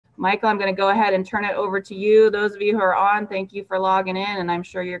Michael, I'm going to go ahead and turn it over to you. Those of you who are on, thank you for logging in, and I'm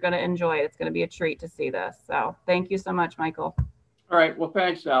sure you're going to enjoy it. It's going to be a treat to see this. So thank you so much, Michael. All right. Well,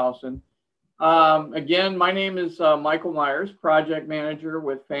 thanks, Allison. Again, my name is Michael Myers, project manager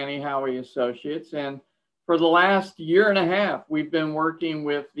with Fanning Howey Associates. And for the last year and a half, we've been working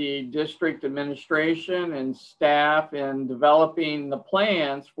with the district administration and staff in developing the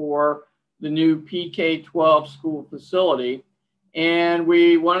plans for the new PK-12 school facility. And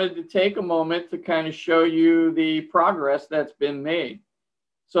we wanted to take a moment to kind of show you the progress that's been made.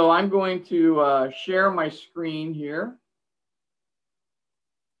 So I'm going to share my screen here.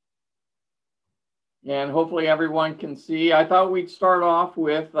 And hopefully everyone can see. I thought we'd start off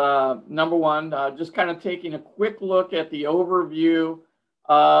with number one, just kind of taking a quick look at the overview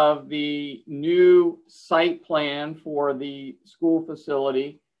of the new site plan for the school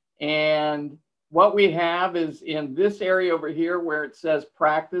facility. And what we have is in this area over here where it says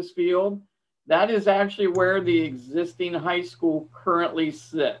practice field, that is actually where the existing high school currently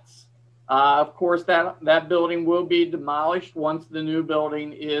sits. Of course, that building will be demolished once the new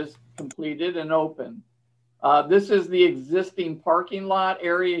building is completed and open. This is the existing parking lot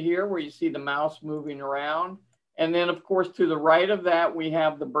area here where you see the mouse moving around. And then, of course, to the right of that, we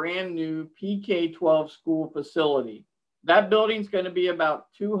have the brand new PK-12 school facility. That building's going to be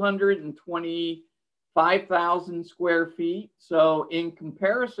about 225,000 square feet. So in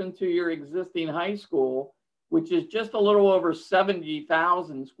comparison to your existing high school, which is just a little over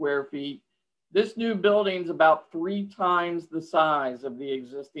 70,000 square feet, this new building's about 3 times the size of the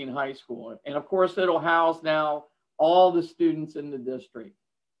existing high school. And of course, it'll house now all the students in the district.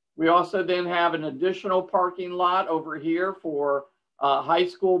 We also then have an additional parking lot over here for high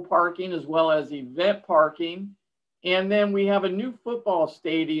school parking as well as event parking. And then we have a new football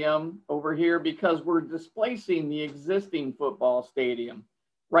stadium over here because we're displacing the existing football stadium.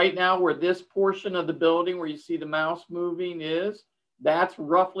 Right now, where this portion of the building where you see the mouse moving is, that's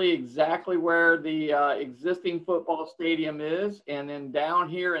roughly exactly where the existing football stadium is. And then down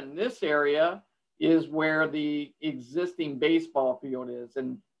here in this area is where the existing baseball field is.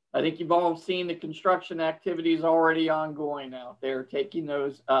 And I think you've all seen the construction activities already ongoing out there, taking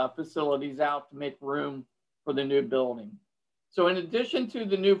those facilities out to make room for the new building. So in addition to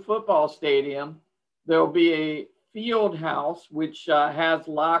the new football stadium, there'll be a field house, which has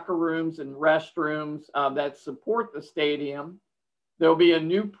locker rooms and restrooms that support the stadium. There'll be a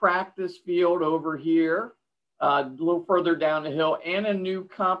new practice field over here, a little further down the hill, and a new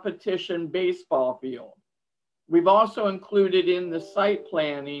competition baseball field. We've also included in the site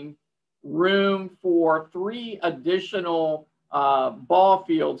planning room for 3 additional ball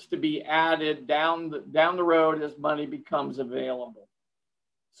fields to be added down the road as money becomes available.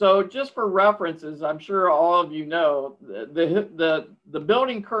 So just for references, I'm sure all of you know, the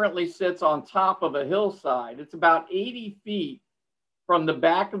building currently sits on top of a hillside. It's about 80 feet from the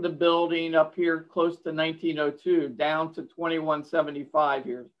back of the building up here close to 1902 down to 2175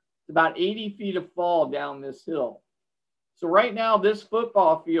 here. It's about 80 feet of fall down this hill. So right now this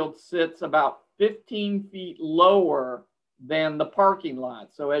football field sits about 15 feet lower than the parking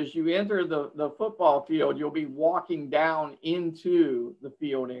lot. So as you enter the football field, you'll be walking down into the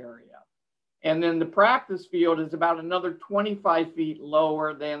field area. And then the practice field is about another 25 feet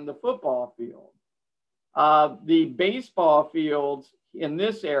lower than the football field. The baseball fields in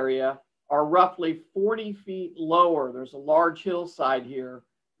this area are roughly 40 feet lower. There's a large hillside here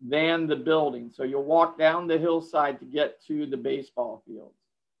than the building. So you'll walk down the hillside to get to the baseball fields.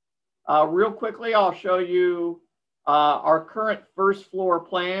 Real quickly, I'll show you our current first floor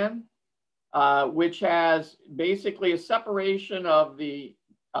plan, which has basically a separation of the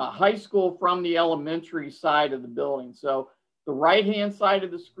high school from the elementary side of the building. So the right-hand side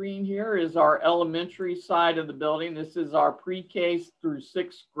of the screen here is our elementary side of the building. This is our pre-K through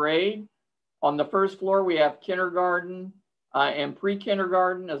 6th grade. On the first floor, we have kindergarten and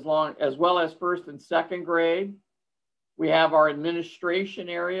pre-kindergarten as well as 1st and 2nd grade. We have our administration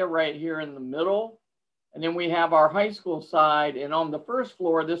area right here in the middle. And then we have our high school side. And on the first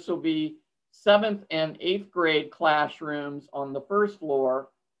floor, this will be 7th and 8th grade classrooms on the first floor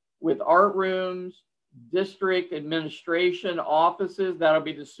with art rooms, district administration offices. That'll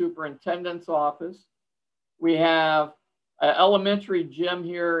be the superintendent's office. We have an elementary gym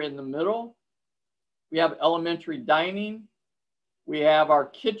here in the middle. We have elementary dining. We have our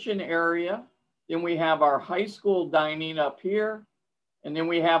kitchen area. Then we have our high school dining up here. And then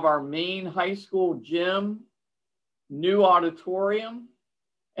we have our main high school gym, new auditorium,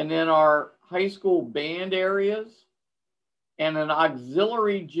 and then our high school band areas, and an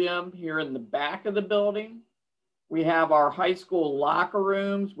auxiliary gym here in the back of the building. We have our high school locker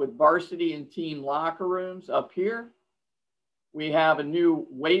rooms with varsity and team locker rooms up here. We have a new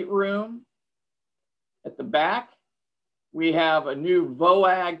weight room at the back. We have a new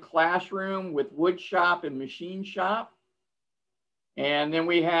VOAG classroom with wood shop and machine shop. And then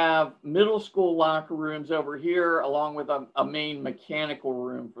we have middle school locker rooms over here, along with a main mechanical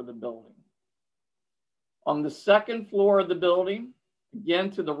room for the building. On the second floor of the building, again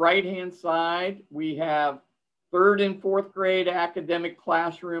to the right-hand side, we have 3rd and 4th grade academic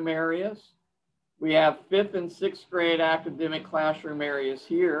classroom areas. We have 5th and 6th grade academic classroom areas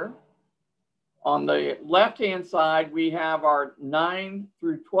here. On the left-hand side, we have our 9th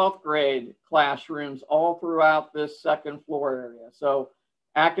through 12th grade classrooms all throughout this second floor area. So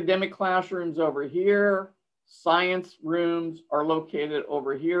academic classrooms over here, science rooms are located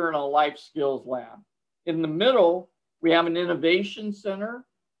over here, and a life skills lab. In the middle, we have an innovation center,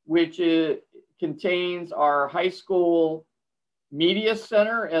 which contains our high school media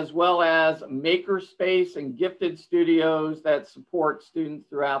center, as well as makerspace and gifted studios that support students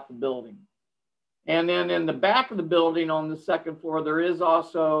throughout the building. And then in the back of the building on the second floor, there is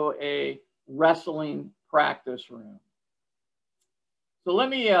also a wrestling practice room. So let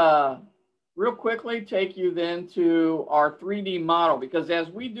me real quickly take you then to our 3D model, because as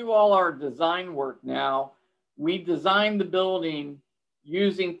we do all our design work now, we design the building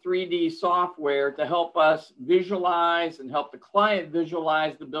using 3D software to help us visualize and help the client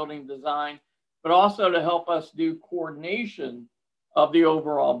visualize the building design, but also to help us do coordination of the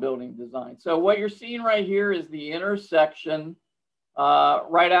overall building design. So what you're seeing right here is the intersection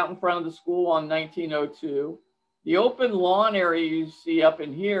right out in front of the school on 1902. The open lawn area you see up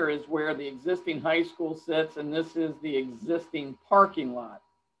in here is where the existing high school sits, and this is the existing parking lot.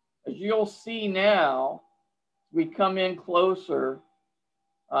 As you'll see now, we come in closer,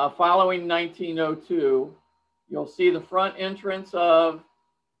 following 1902, you'll see the front entrance of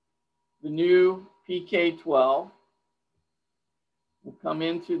the new PK-12. We'll come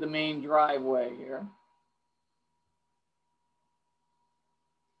into the main driveway here.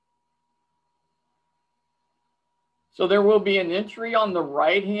 So there will be an entry on the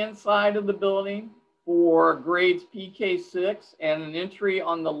right-hand side of the building for grades PK6 and an entry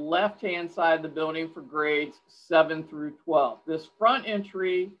on the left-hand side of the building for grades 7 through 12. This front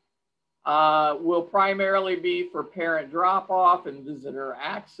entry will primarily be for parent drop-off and visitor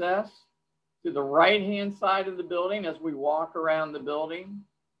access. To the right-hand side of the building, as we walk around the building,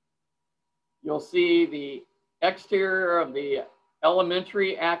 you'll see the exterior of the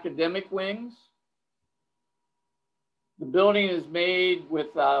elementary academic wings. The building is made with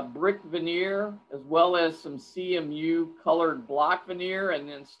brick veneer, as well as some CMU colored block veneer, and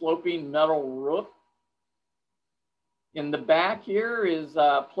then sloping metal roof. In the back here is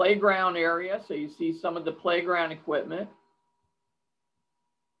a playground area, so you see some of the playground equipment.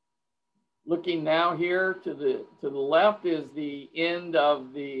 Looking now here to the left is the end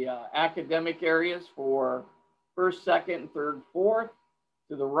of the academic areas for 1st, 2nd, and 3rd, 4th.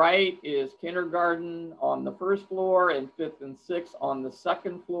 To the right is kindergarten on the 1st floor and 5th and 6th on the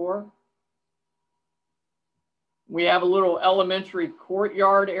 2nd floor. We have a little elementary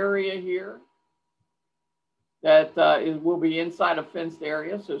courtyard area here that will be inside a fenced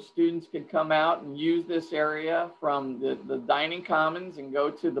area, so students can come out and use this area from the dining commons and go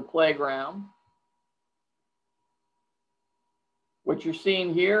to the playground. What you're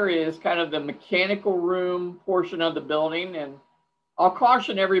seeing here is kind of the mechanical room portion of the building, and I'll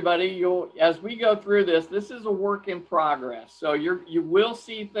caution everybody, as we go through this, this is a work in progress. So you will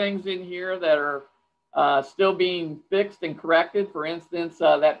see things in here that are still being fixed and corrected. For instance,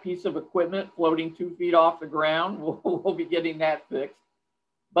 that piece of equipment floating 2 feet off the ground, we'll be getting that fixed.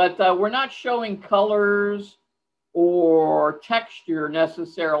 But we're not showing colors or texture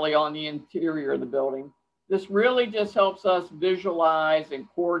necessarily on the interior of the building. This really just helps us visualize and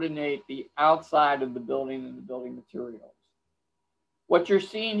coordinate the outside of the building and the building materials. What you're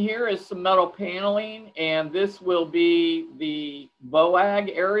seeing here is some metal paneling, and this will be the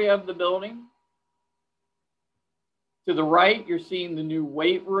VOAG area of the building. To the right, you're seeing the new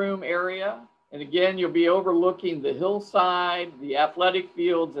weight room area. And again, you'll be overlooking the hillside, the athletic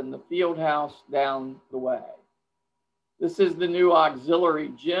fields, and the field house down the way. This is the new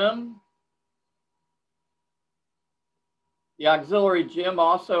auxiliary gym. The auxiliary gym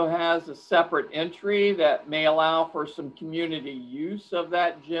also has a separate entry that may allow for some community use of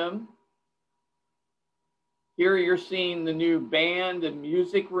that gym. Here you're seeing the new band and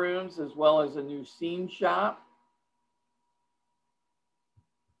music rooms, as well as a new scene shop.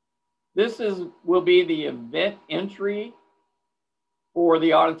 This will be the event entry for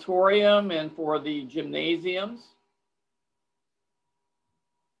the auditorium and for the gymnasiums.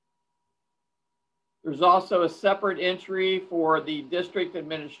 There's also a separate entry for the district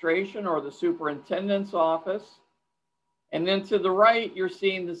administration or the superintendent's office. And then to the right, you're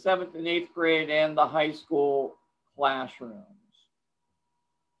seeing the 7th and 8th grade and the high school classrooms.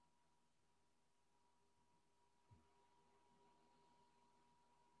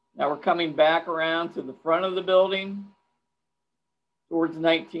 Now we're coming back around to the front of the building towards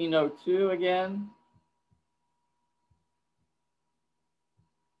 1902 again.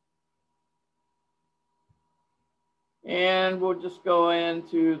 And we'll just go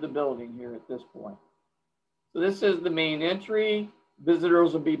into the building here at this point. So this is the main entry.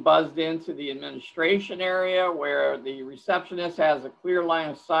 Visitors will be buzzed into the administration area where the receptionist has a clear line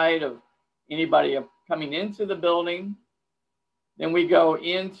of sight of anybody coming into the building. Then we go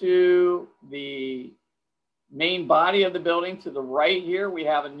into the main body of the building. To the right here, we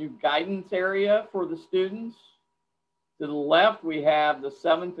have a new guidance area for the students. To the left, we have the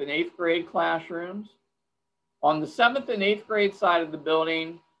 7th and 8th grade classrooms. On the 7th and 8th grade side of the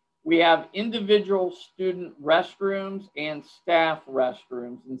building, we have individual student restrooms and staff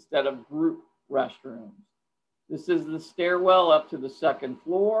restrooms instead of group restrooms. This is the stairwell up to the 2nd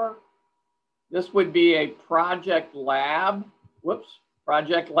floor. This would be a project lab.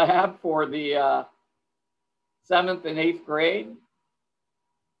 Project lab for the 7th and 8th grade.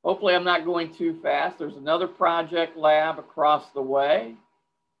 Hopefully I'm not going too fast. There's another project lab across the way.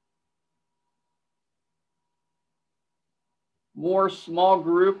 More small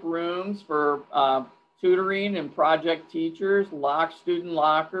group rooms for tutoring and project teachers, locked student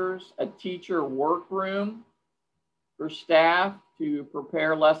lockers, a teacher workroom for staff to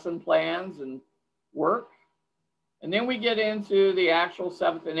prepare lesson plans and work. And then we get into the actual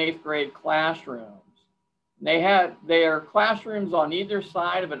 7th and 8th grade classrooms. They are classrooms on either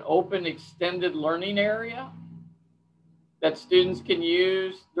side of an open extended learning area that students can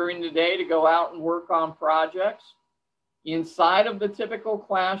use during the day to go out and work on projects. Inside of the typical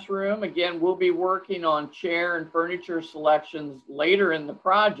classroom, again, we'll be working on chair and furniture selections later in the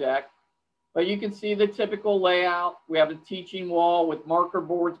project, but you can see the typical layout. We have a teaching wall with marker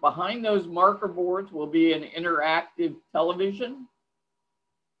boards. Behind those marker boards will be an interactive television.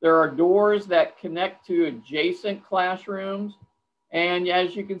 There are doors that connect to adjacent classrooms. And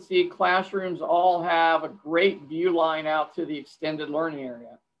as you can see, classrooms all have a great view line out to the extended learning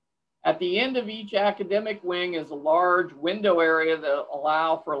area. At the end of each academic wing is a large window area that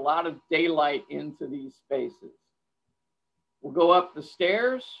allow for a lot of daylight into these spaces. We'll go up the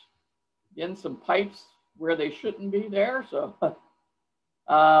stairs. Again, some pipes where they shouldn't be there. So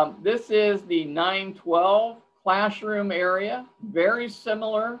this is the 912 classroom area, very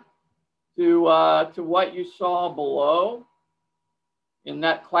similar to what you saw below, in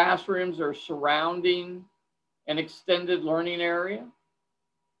that classrooms are surrounding an extended learning area.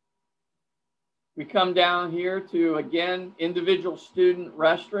 We come down here to, again, individual student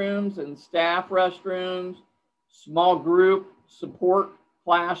restrooms and staff restrooms, small group support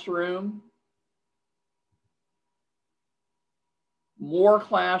classroom. More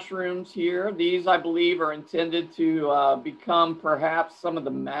classrooms here. These, I believe, are intended to become perhaps some of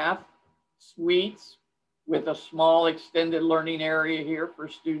the math suites with a small extended learning area here for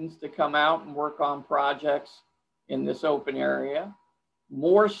students to come out and work on projects in this open area.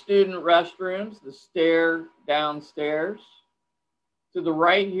 More student restrooms, the stair downstairs. To the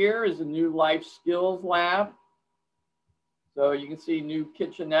right here is a new life skills lab. So you can see new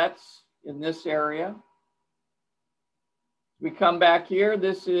kitchenettes in this area. We come back here,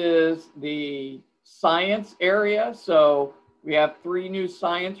 this is the science area. So we have 3 new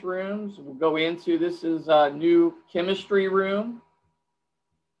science rooms. We'll go into, this is a new chemistry room.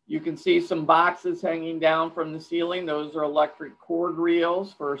 You can see some boxes hanging down from the ceiling. Those are electric cord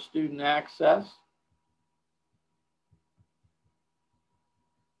reels for student access.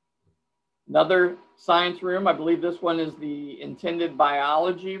 Another science room, I believe this one is the intended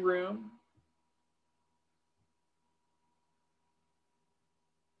biology room.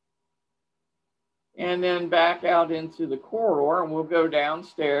 And then back out into the corridor, and we'll go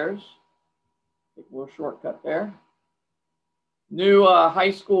downstairs. Take a little shortcut there. New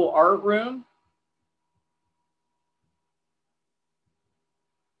high school art room.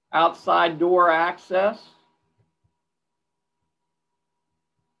 Outside door access.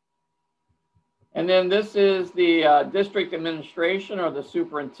 And then this is the district administration or the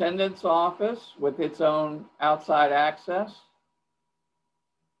superintendent's office with its own outside access.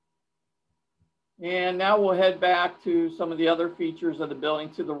 And now we'll head back to some of the other features of the building.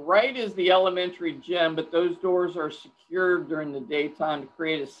 To the right is the elementary gym, but those doors are secured during the daytime to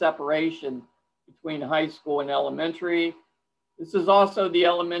create a separation between high school and elementary. This is also the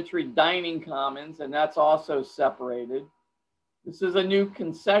elementary dining commons, and that's also separated. This is a new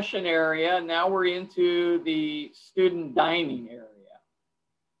concession area. Now we're into the student dining area.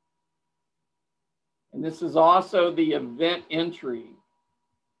 And this is also the event entry.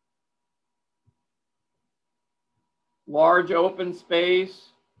 Large open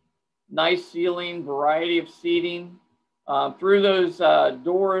space, nice ceiling, variety of seating. Through those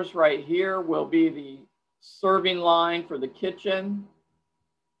doors right here will be the serving line for the kitchen.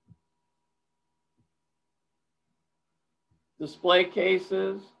 Display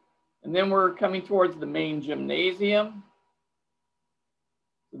cases. And then we're coming towards the main gymnasium.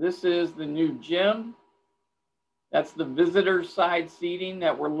 This is the new gym. That's the visitor side seating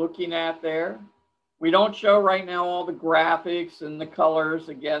that we're looking at there. We don't show right now all the graphics and the colors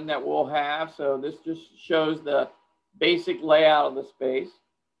again that we'll have. So this just shows the basic layout of the space.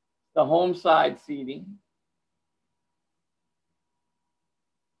 The home side seating.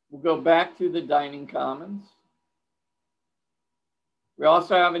 We'll go back to the dining commons. We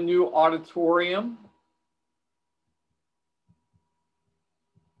also have a new auditorium.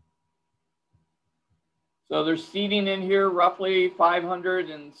 So there's seating in here, roughly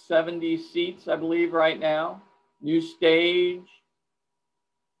 570 seats, I believe, right now. New stage.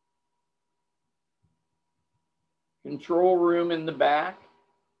 Control room in the back.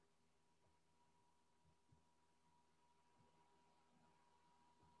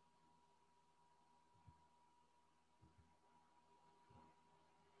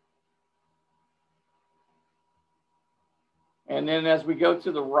 And then as we go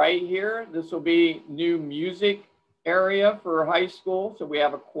to the right here, this will be new music area for high school. So we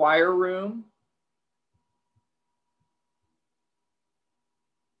have a choir room.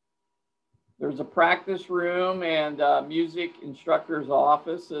 There's a practice room and music instructor's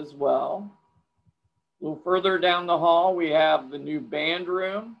office as well. A little further down the hall, we have the new band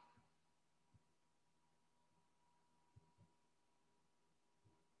room.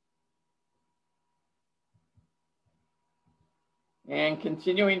 And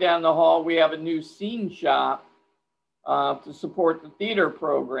continuing down the hall, we have a new scene shop to support the theater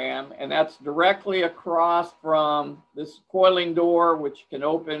program. And that's directly across from this coiling door, which can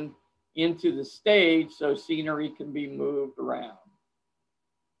open into the stage so scenery can be moved around.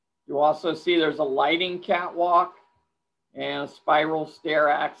 You'll also see there's a lighting catwalk and a spiral stair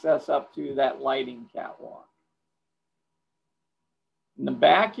access up to that lighting catwalk. In the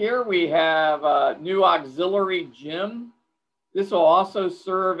back here, we have a new auxiliary gym. This will also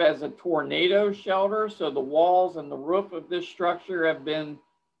serve as a tornado shelter. So the walls and the roof of this structure have been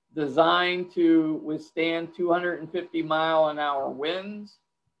designed to withstand 250-mile-an-hour winds.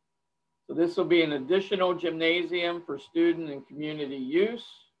 So this will be an additional gymnasium for student and community use.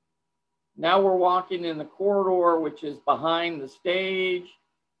 Now we're walking in the corridor, which is behind the stage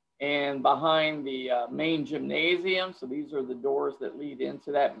and behind the main gymnasium. So these are the doors that lead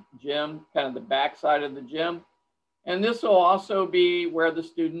into that gym, kind of the back side of the gym. And this will also be where the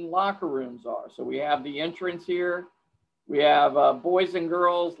student locker rooms are. So we have the entrance here. We have boys and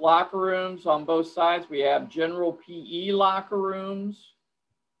girls locker rooms on both sides. We have general PE locker rooms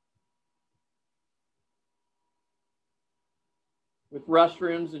with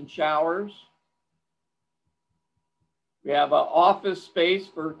restrooms and showers. We have an office space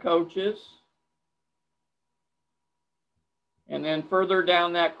for coaches. And then further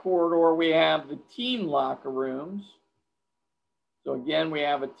down that corridor, we have the team locker rooms. So again, we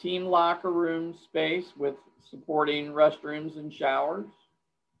have a team locker room space with supporting restrooms and showers.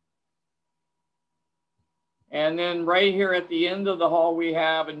 And then right here at the end of the hall, we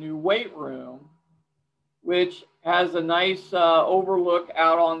have a new weight room, which has a nice overlook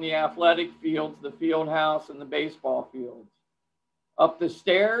out on the athletic fields, the field house and the baseball fields. Up the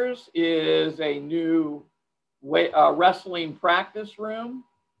stairs is a new wrestling practice room.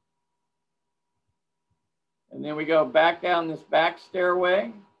 And then we go back down this back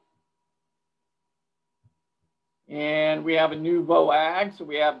stairway. And we have a new VOAG. So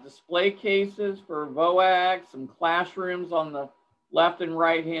we have display cases for VOAG, some classrooms on the left and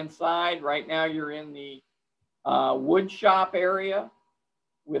right hand side. Right now you're in the wood shop area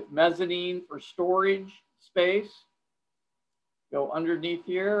with mezzanine for storage space. Go underneath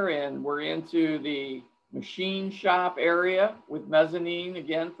here and we're into the machine shop area with mezzanine,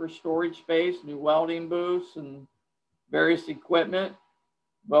 again, for storage space, new welding booths and various equipment.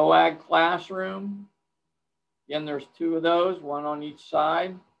 VOAG classroom. Again, there's two of those, one on each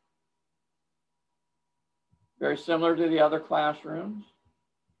side. Very similar to the other classrooms.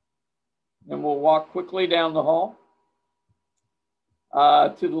 Then we'll walk quickly down the hall.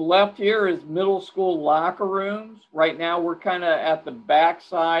 To the left here is middle school locker rooms. Right now we're kind of at the back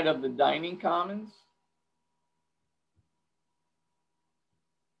side of the dining commons.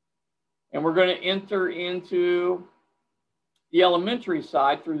 And we're going to enter into the elementary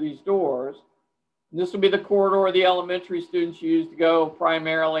side through these doors. This will be the corridor the elementary students use to go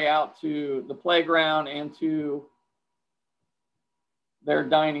primarily out to the playground and to their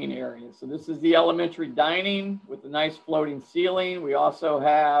dining area. So this is the elementary dining with a nice floating ceiling. We also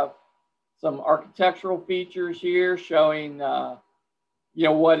have some architectural features here showing you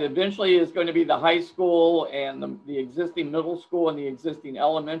know, what eventually is going to be the high school and the existing middle school and the existing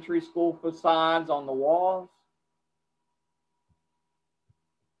elementary school facades on the walls.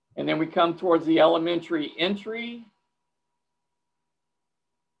 And then we come towards the elementary entry.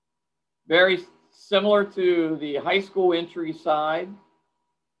 Very similar to the high school entry side.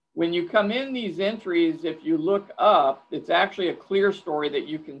 When you come in these entries, if you look up, it's actually a clear story that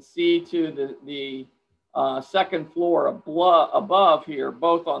you can see to the second floor above here,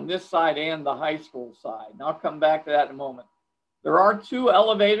 both on this side and the high school side. And I'll come back to that in a moment. There are 2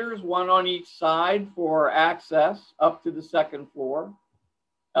 elevators, one on each side for access up to the second floor.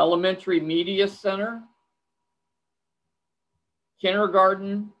 Elementary Media Center,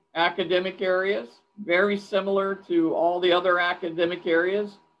 kindergarten academic areas, very similar to all the other academic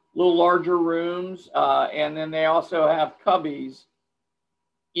areas, a little larger rooms, and then they also have cubbies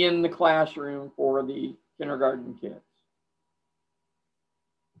in the classroom for the kindergarten kids.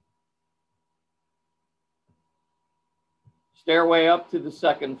 Stairway up to the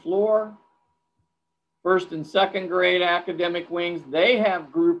second floor. First and second grade academic wings, they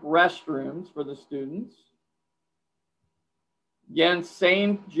have group restrooms for the students. Again,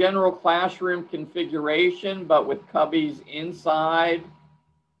 same general classroom configuration, but with cubbies inside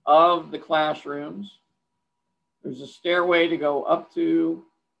of the classrooms. There's a stairway to go up to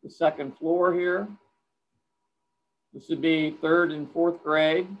the second floor here. This would be 3rd and 4th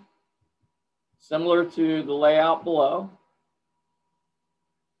grade, similar to the layout below.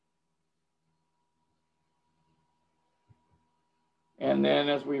 And then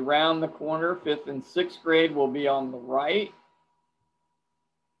as we round the corner, 5th and 6th grade will be on the right.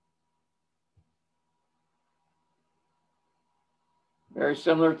 Very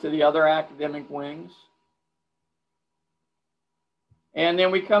similar to the other academic wings. And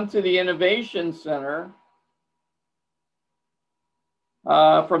then we come to the Innovation Center.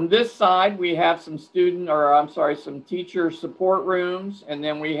 From this side, we have some some teacher support rooms. And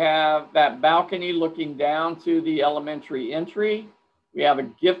then we have that balcony looking down to the elementary entry. We have a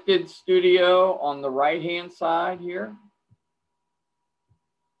gifted studio on the right-hand side here.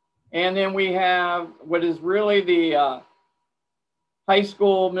 And then we have what is really the high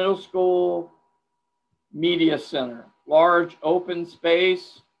school, middle school media center. Large open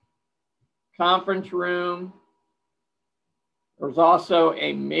space, conference room. There's also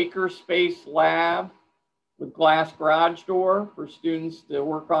a makerspace lab with glass garage door for students to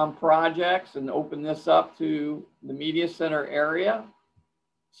work on projects and open this up to the media center area.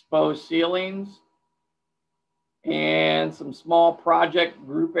 Exposed ceilings and some small project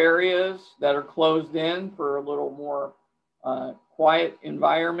group areas that are closed in for a little more quiet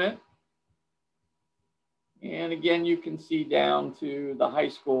environment. And again, you can see down to the high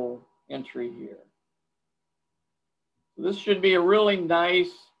school entry here. So this should be a really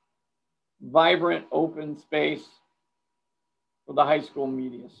nice, vibrant, open space for the high school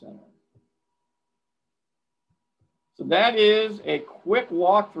media center. So that is a quick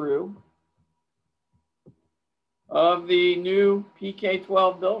walkthrough of the new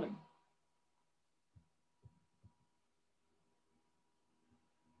PK-12 building.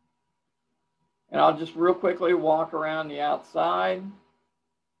 And I'll just real quickly walk around the outside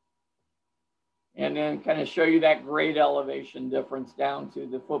and then kind of show you that grade elevation difference down to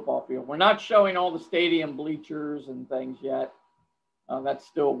the football field. We're not showing all the stadium bleachers and things yet. That's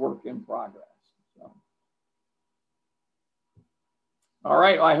still work in progress. So. All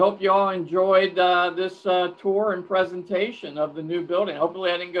right, well, I hope you all enjoyed this tour and presentation of the new building.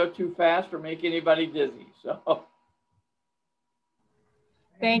 Hopefully I didn't go too fast or make anybody dizzy. So.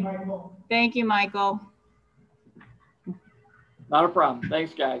 Thank you, Michael. Not a problem.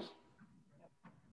 Thanks, guys.